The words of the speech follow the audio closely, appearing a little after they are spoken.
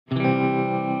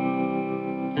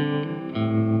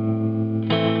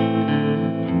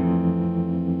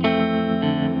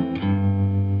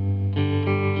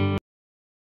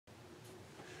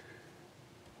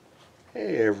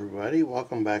everybody,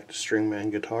 welcome back to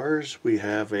Stringman Guitars. We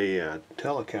have a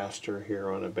Telecaster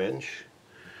here on a bench.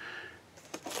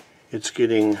 It's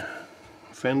getting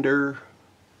Fender,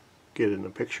 get in the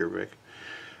picture Vic,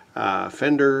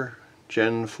 Fender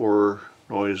Gen4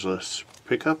 Noiseless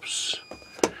pickups,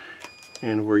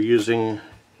 and we're using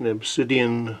an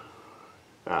Obsidian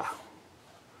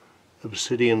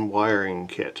wiring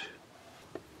kit.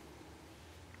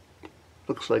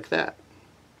 Looks like that.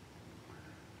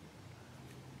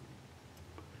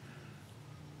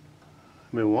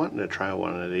 I've been wanting to try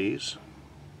one of these.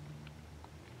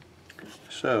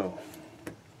 So,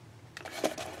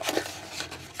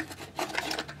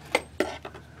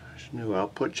 there's a new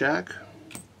output jack.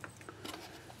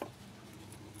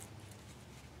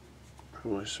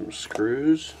 Probably some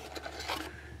screws.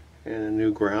 And a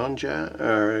new ground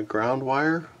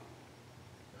wire.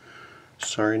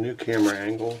 Sorry, new camera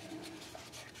angle.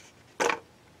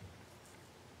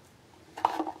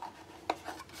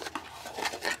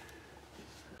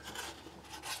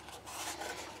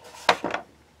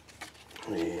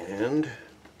 And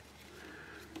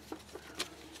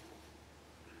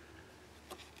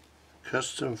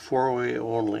custom 4-way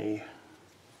only.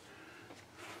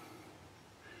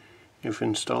 If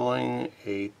installing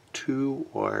a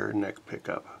 2-wire neck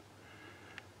pickup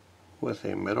with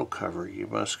a metal cover, you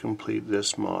must complete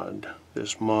this mod.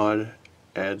 This mod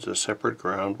adds a separate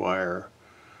ground wire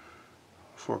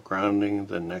for grounding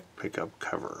the neck pickup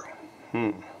cover.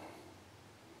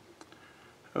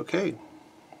 Okay.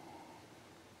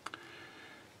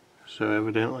 So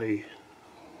evidently,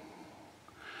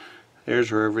 there's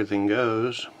where everything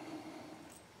goes.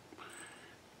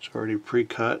 It's already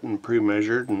pre-cut and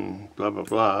pre-measured and blah blah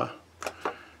blah.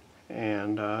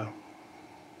 And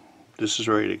this is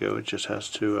ready to go. It just has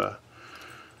to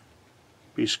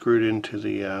be screwed into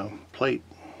the plate.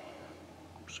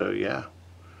 So yeah,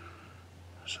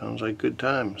 sounds like good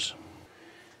times.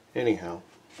 Anyhow,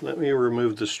 let me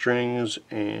remove the strings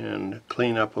and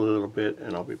clean up a little bit,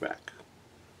 and I'll be back.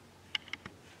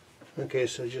 Okay,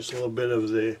 so just a little bit of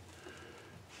the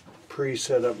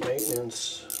pre-setup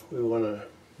maintenance. We want to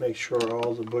make sure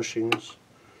all the bushings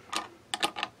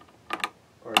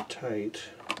are tight,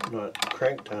 not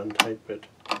cranked down tight, but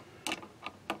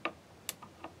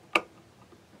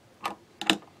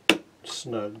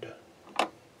snugged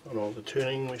on all the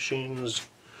tuning machines.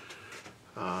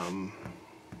 Going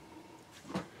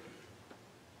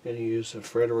to use a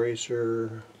fret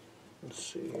eraser. Let's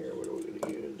see here, what are we going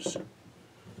to use?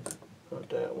 Not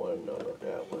that one, no, not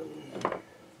that one,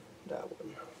 that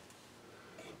one,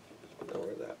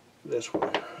 or that, this one,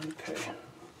 okay.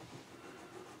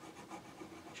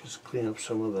 Just clean up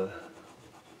some of the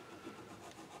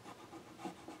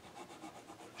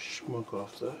schmuck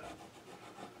off the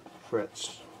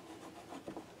frets.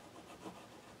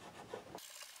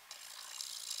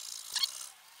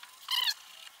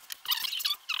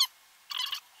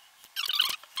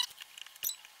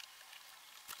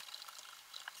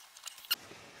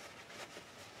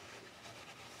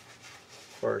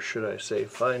 Or should I say,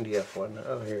 find the F1.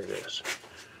 Oh, here it is.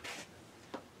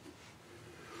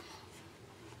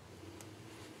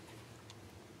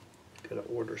 Gotta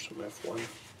order some F1.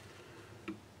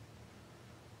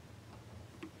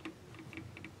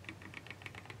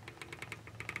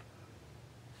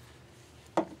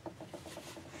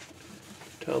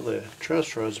 Till the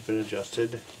truss rod's been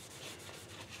adjusted.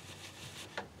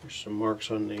 There's some marks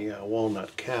on the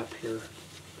walnut cap here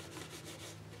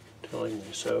telling me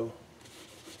so.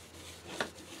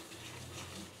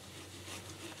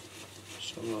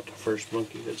 So I'm not the first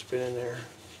monkey that's been in there.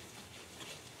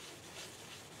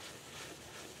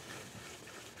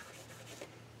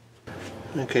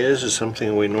 Okay, this is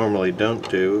something we normally don't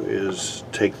do, is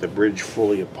take the bridge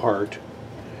fully apart,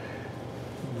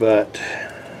 but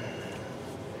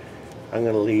I'm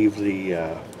going to leave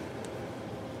the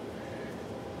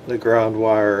ground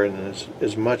wire and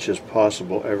as much as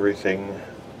possible everything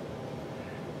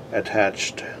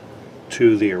attached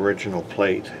to the original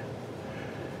plate.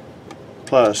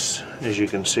 Plus, as you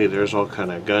can see, there's all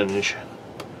kind of gunge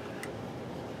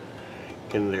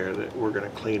in there that we're going to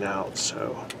clean out,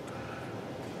 so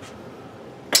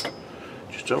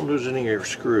just don't lose any of your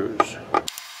screws.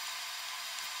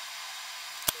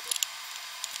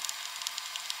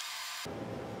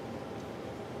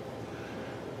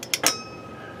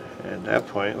 At that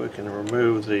point, we can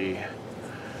remove the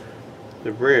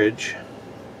bridge,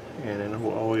 and then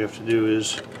all we have to do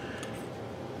is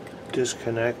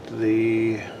disconnect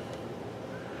the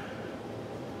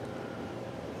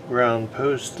ground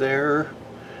post there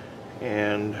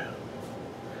and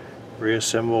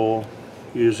reassemble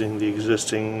using the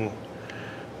existing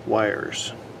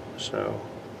wires. So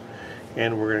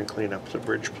and we're going to clean up the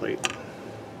bridge plate.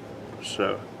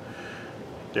 So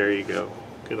there you go,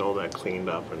 get all that cleaned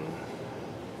up and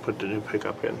put the new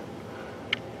pickup in.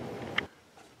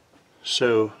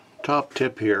 So top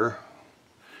tip here,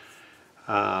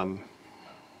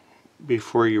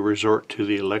 before you resort to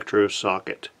the electro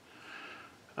socket,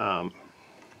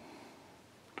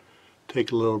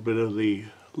 take a little bit of the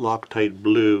Loctite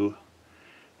blue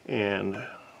and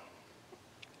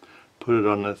put it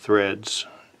on the threads,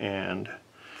 and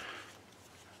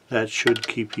that should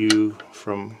keep you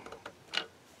from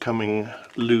coming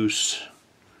loose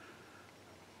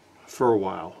for a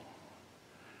while.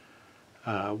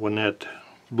 When that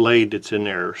blade that's in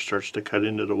there starts to cut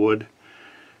into the wood,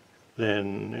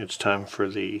 then it's time for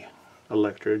the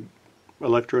electro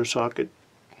socket.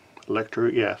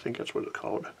 Yeah, I think that's what it's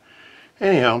called.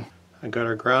 Anyhow, I got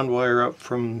our ground wire up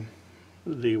from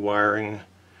the wiring,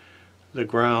 the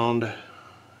ground,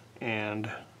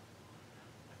 and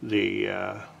the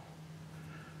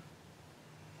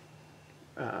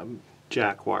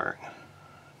jack wiring.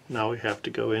 Now we have to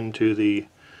go into the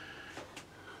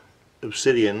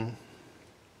Obsidian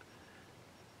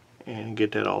and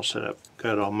get that all set up.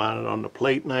 Got it all mounted on the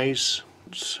plate nice.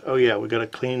 Oh yeah, we got to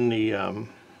clean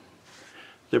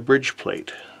the bridge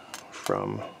plate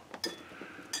from.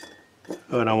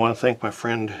 Oh, and I want to thank my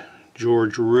friend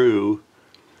George Rue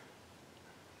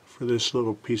for this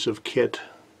little piece of kit.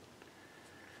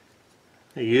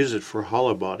 I use it for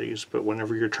hollow bodies, but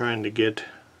whenever you're trying to get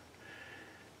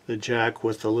the jack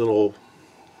with the little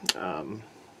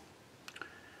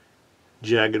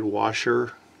jagged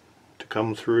washer to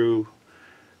come through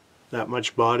that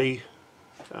much body,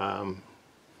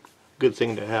 good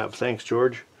thing to have. Thanks,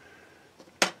 George.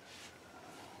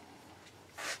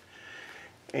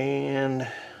 And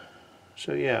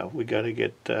so yeah, we got to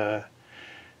get the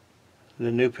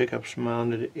new pickups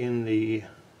mounted in the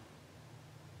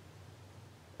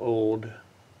old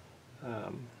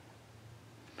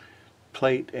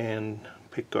plate and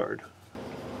pick guard.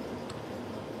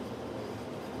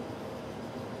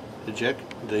 The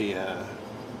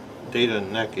date on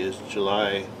the neck is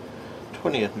July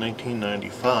 20th,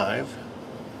 1995.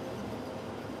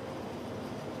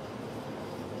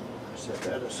 Set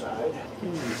that aside.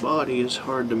 And the body is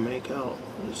hard to make out.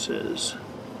 It says,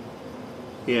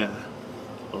 yeah,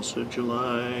 also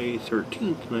July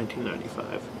 13th,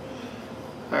 1995.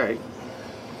 Alright,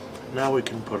 now we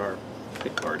can put our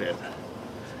pick guard in.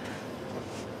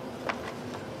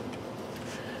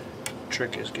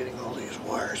 Trick is getting all these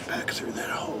wires back through that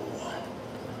hole.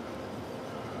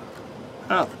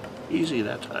 Oh, easy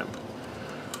that time.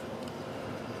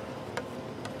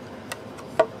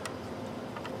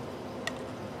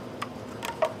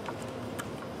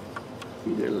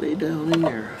 You gotta lay down in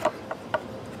there.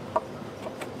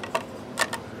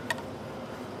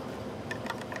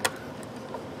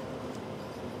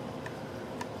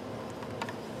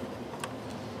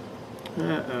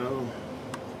 Uh-oh.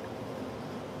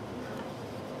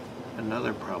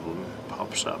 Another problem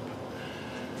pops up.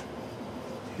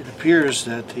 It appears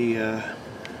that the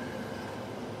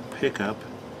pickup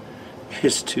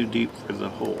is too deep for the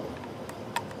hole.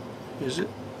 Is it?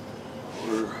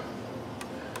 Or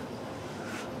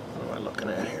what am I looking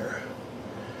at here?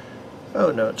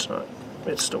 Oh no, it's not.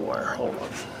 It's the wire. Hold on.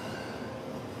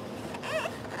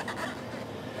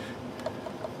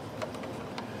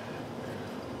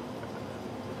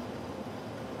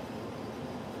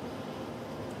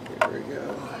 There we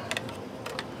go.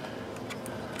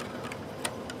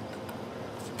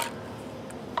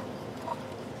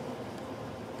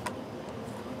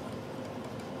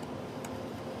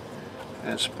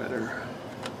 That's better.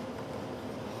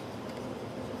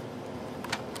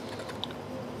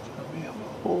 So we have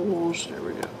holes. There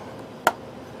we go.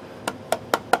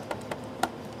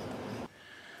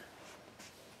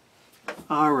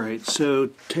 Alright, so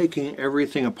taking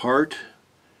everything apart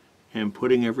and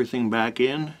putting everything back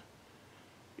in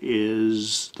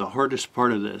is the hardest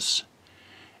part of this.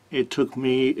 It took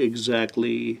me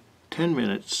exactly 10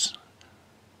 minutes,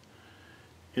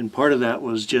 and part of that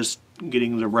was just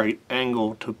getting the right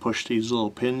angle to push these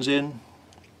little pins in.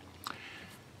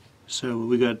 So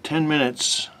we got 10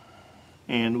 minutes,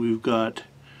 and we've got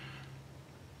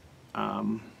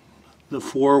the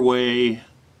four-way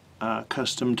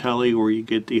custom Tele where you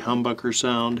get the humbucker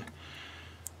sound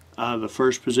out of the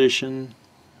first position,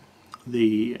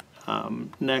 the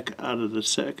neck out of the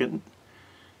second,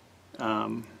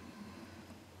 the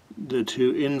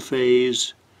two in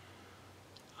phase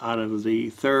out of the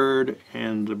third,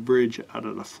 and the bridge out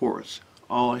of the fourth.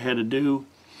 All I had to do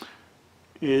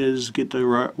is get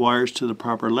the wires to the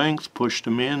proper length, push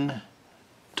them in,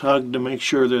 tug to make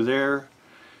sure they're there,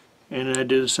 and I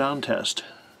did a sound test,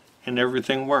 and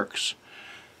everything works.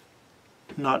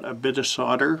 Not a bit of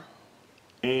solder,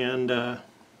 and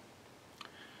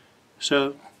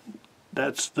so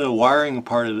that's the wiring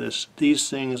part of this. These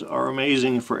things are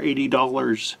amazing. For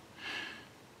 $80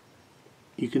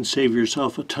 you can save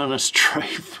yourself a ton of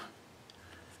strife.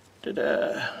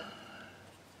 Ta-da!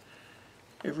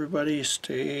 Everybody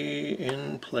stay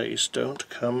in place, don't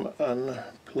come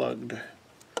unplugged.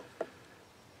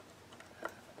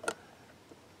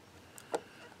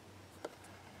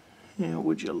 Yeah,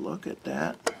 would you look at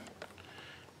that?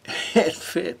 It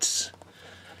fits.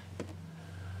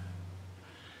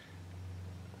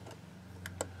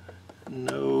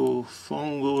 No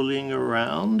fungling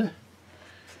around.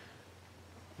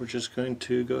 We're just going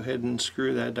to go ahead and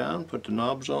screw that down, put the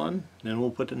knobs on, then we'll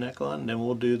put the neck on, then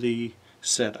we'll do the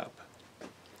setup.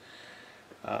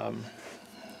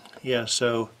 Yeah,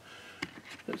 so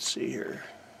let's see here.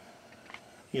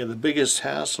 Yeah, the biggest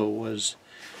hassle was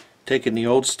taking the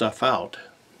old stuff out,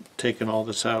 taking all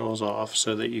the saddles off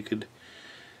so that you could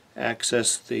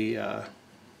access the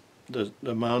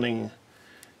mounting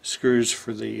screws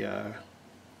for the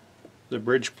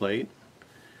bridge plate,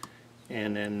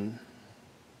 and then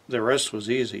the rest was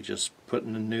easy, just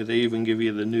putting the new. They even give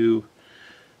you the new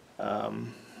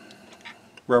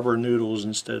rubber noodles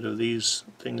instead of these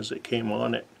things that came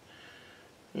on it,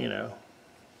 you know,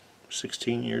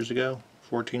 16 years ago,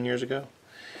 14 years ago.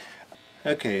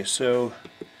 Okay, so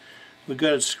we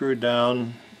got it screwed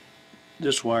down.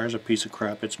 This wire's a piece of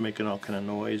crap. It's making all kind of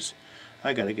noise.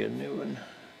 I gotta get a new one.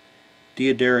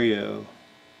 Diodario,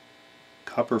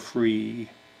 copper-free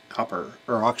copper,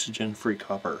 or oxygen-free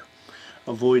copper.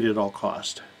 Avoid at all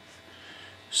cost.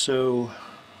 So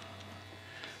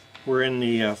we're in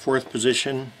the fourth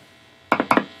position.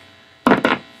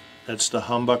 That's the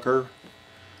humbucker.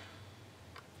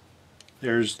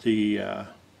 There's the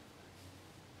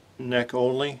neck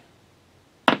only.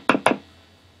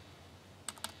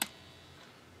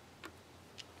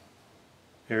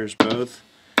 There's both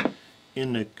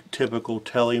in the typical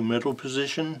Tele middle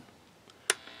position,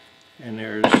 and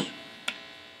there's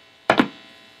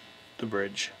the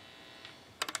bridge.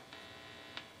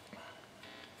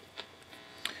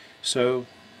 So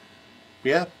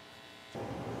yeah.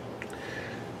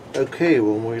 Okay,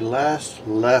 when we last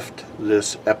left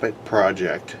this epic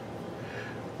project,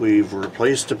 we've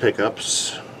replaced the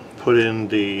pickups, put in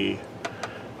the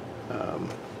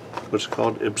what's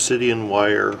called Obsidian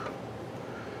wire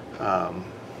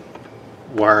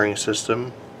wiring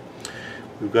system.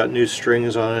 We've got new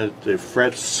strings on it. The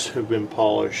frets have been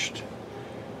polished.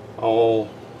 All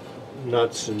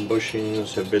nuts and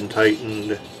bushings have been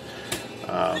tightened.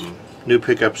 New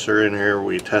pickups are in here.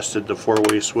 We tested the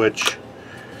four-way switch,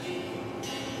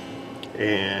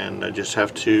 and I just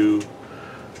have to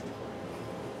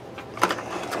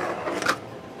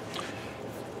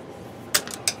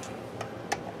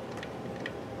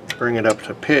bring it up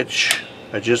to pitch.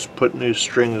 I just put new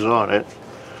strings on it.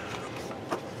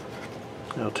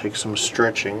 It'll take some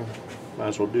stretching. Might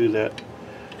as well do that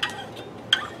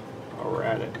while we're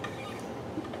at it.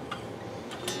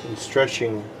 And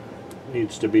stretching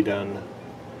needs to be done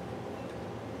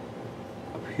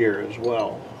up here as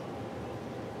well.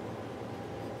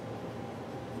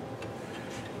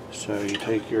 So you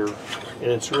take your,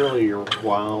 and it's really your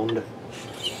wound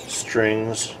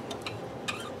strings.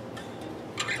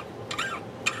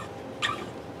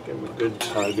 Give them a good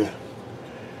tug.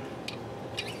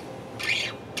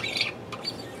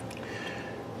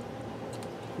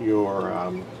 Your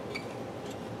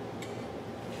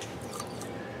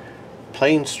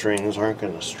plain strings aren't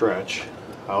going to stretch.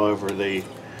 However,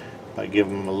 by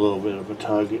giving them a little bit of a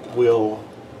tug, it will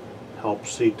help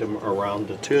seat them around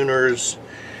the tuners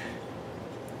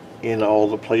in all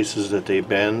the places that they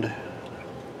bend.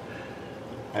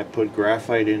 I put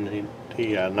graphite in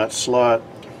the nut slot.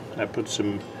 I put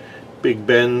some Big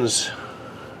Ben's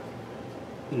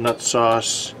nut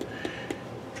sauce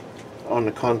on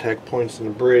the contact points in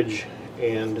the bridge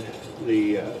and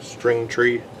the string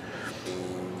tree.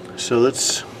 So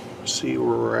let's see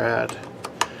where we're at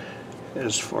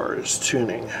as far as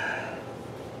tuning.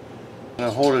 I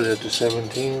hold it at the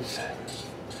 17th,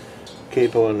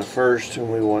 capo in the first,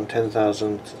 and we want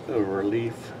 10,000th of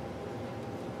relief,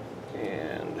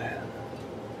 and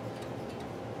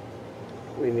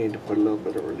we need to put a little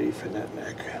bit of relief in that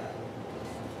neck.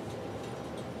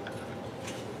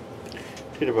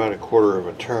 Did about a quarter of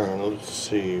a turn. Let's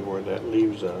see where that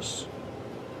leaves us.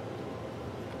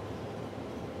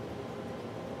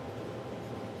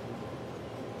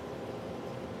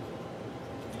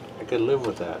 I could live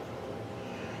with that.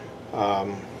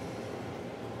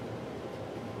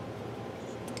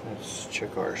 Let's Let's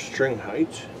check our string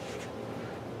height.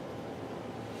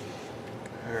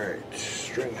 Alright,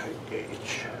 string height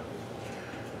gauge.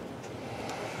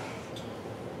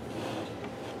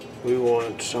 We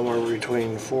want somewhere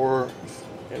between 4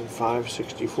 and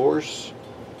 5/64ths.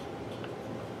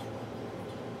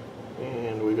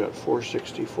 And we got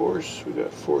 4/64ths, we got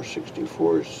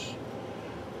 4/64ths,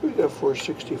 we got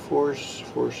 4/64ths,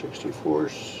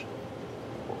 4/64ths,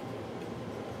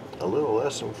 a little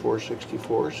less than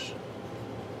 4/64ths,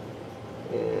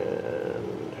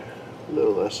 and a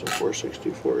little less than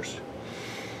 4/64ths.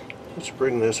 Let's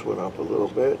bring this one up a little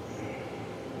bit.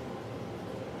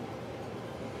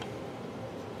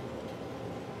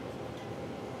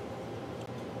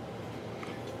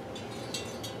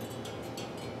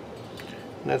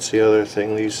 And that's the other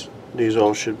thing, these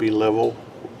all should be level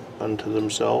unto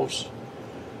themselves.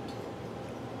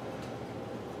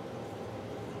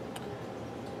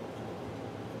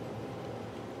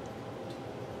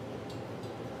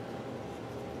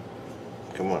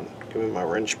 Come on, give me my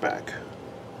wrench back.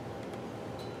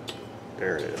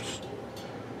 There it is.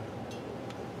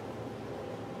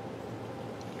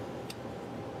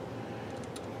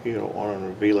 You don't want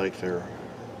them to be like they're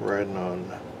riding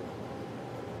on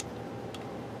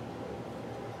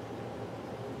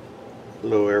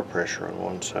low air pressure on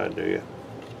one side, do you?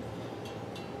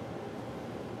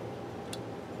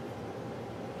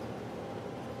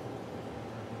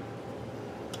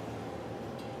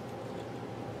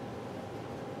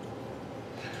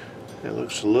 It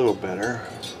looks a little better.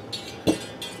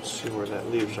 Let's see where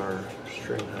that leaves our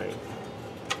string height.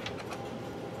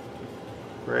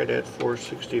 Right at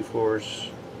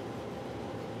 4/64ths.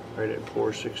 Right at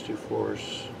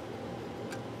 4/64ths.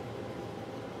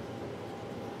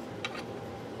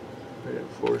 Right at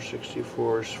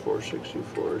 4/64ths,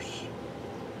 4/64ths,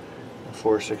 and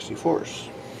 4/64ths.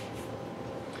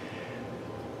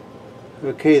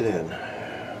 Okay then.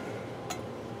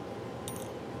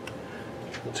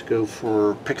 Let's go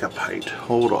for pickup height.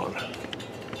 Hold on.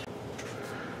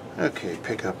 Okay,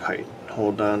 pickup height.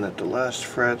 Hold down at the last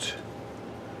fret.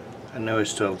 I know I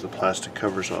still have the plastic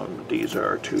covers on, but these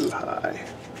are too high.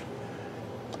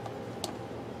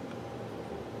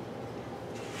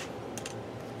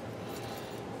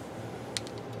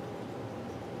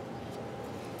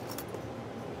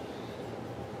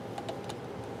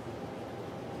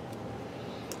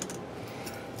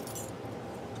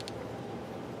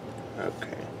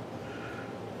 Okay.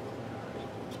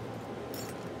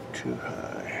 Too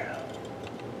high.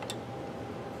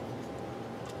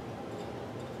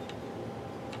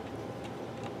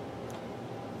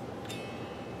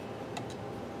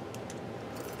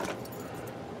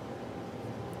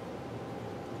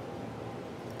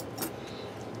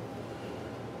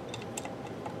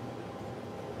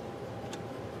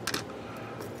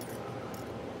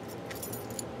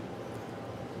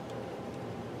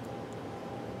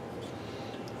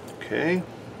 Okay,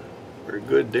 we're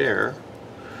good there.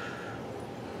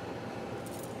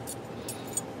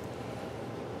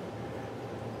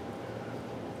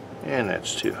 And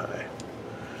that's too high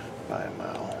by a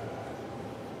mile.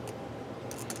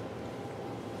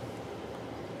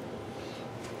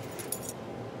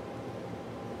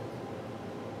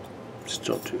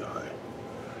 Still too high.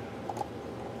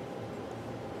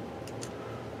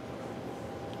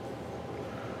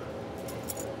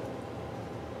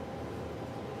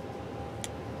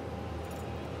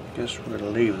 Guess we're going to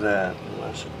leave that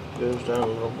unless it goes down a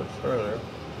little bit further.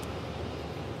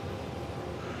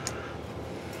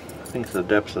 I think the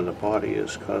depth of the body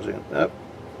is causing it.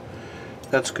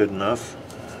 That's good enough.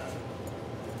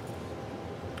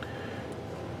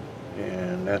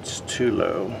 And that's too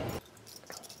low.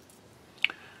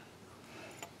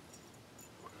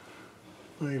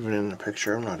 Not even in the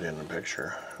picture. I'm not in the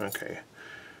picture. Okay.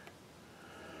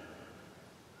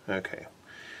 Okay.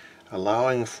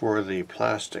 Allowing for the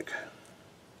plastic.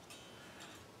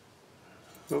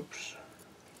 Oops.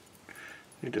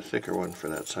 Need a thicker one for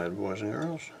that side, boys and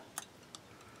girls.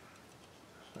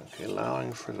 Okay,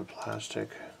 allowing for the plastic.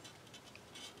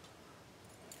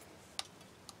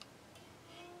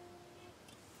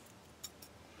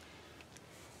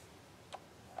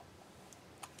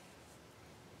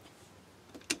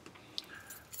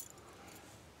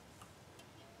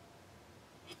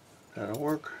 That'll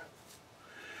work.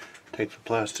 Take the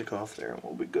plastic off there and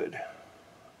we'll be good.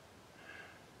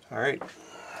 Alright,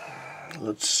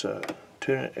 let's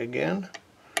tune it again.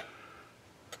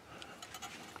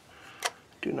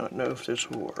 Do not know if this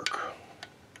will work.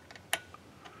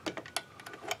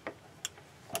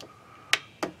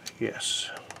 Yes.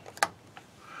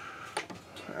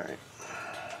 Alright.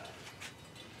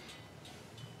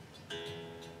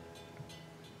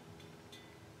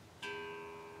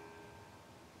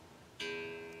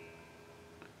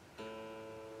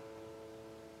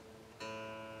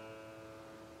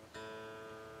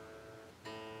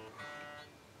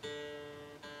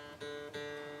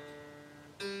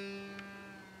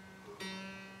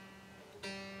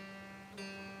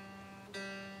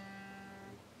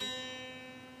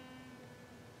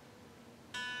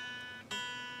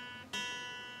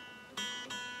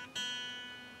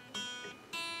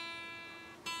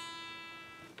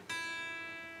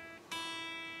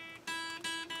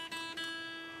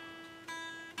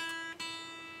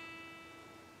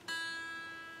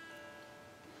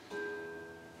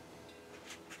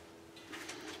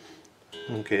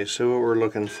 Okay, so what we're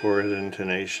looking for is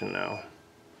intonation now.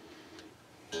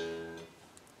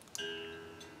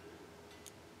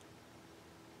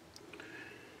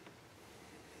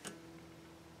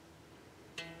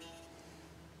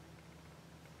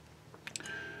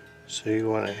 So you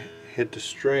want to hit the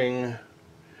string,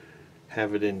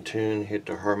 have it in tune, hit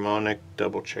the harmonic,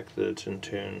 double check that it's in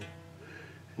tune,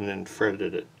 and then fret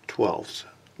it at 12ths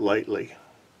lightly.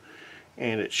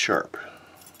 And it's sharp,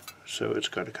 so it's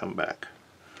got to come back.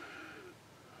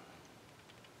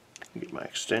 Get my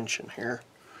extension here.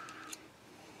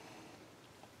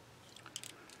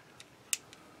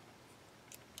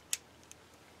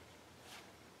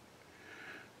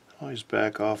 Always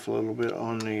back off a little bit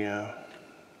on the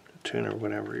tuner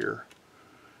whenever you're,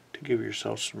 to give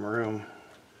yourself some room.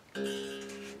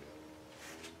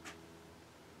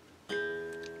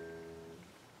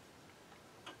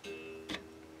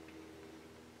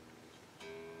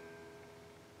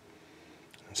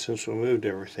 And since we moved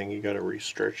everything, you got to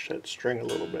re-stretch that string a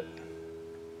little bit.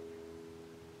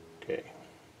 Okay.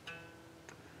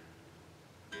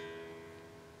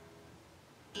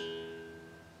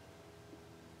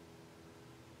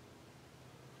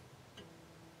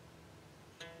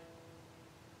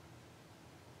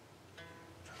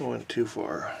 I went too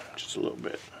far, just a little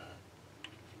bit.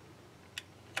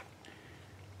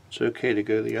 It's okay to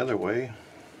go the other way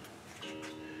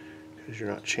because you're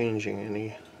not changing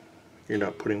any, you're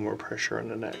not putting more pressure on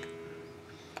the neck.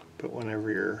 But whenever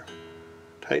you're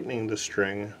tightening the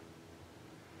string,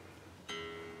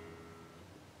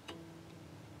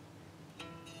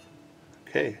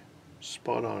 okay,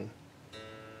 spot on.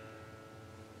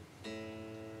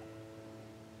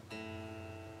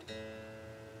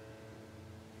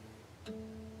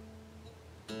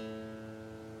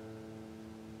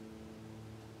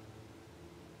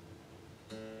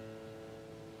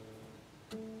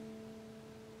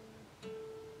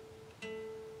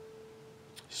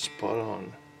 Spot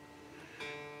on.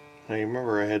 Now you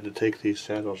remember I had to take these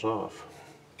saddles off.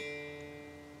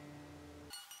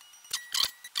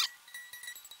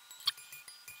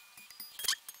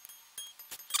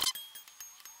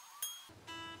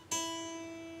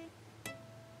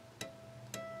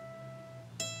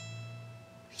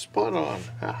 Spot on.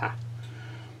 Haha.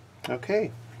 Okay.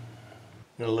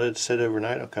 I'm gonna let it sit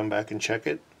overnight. I'll come back and check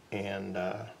it and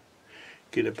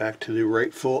get it back to the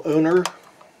rightful owner.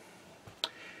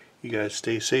 You guys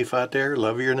stay safe out there.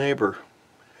 Love your neighbor.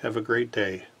 Have a great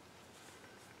day.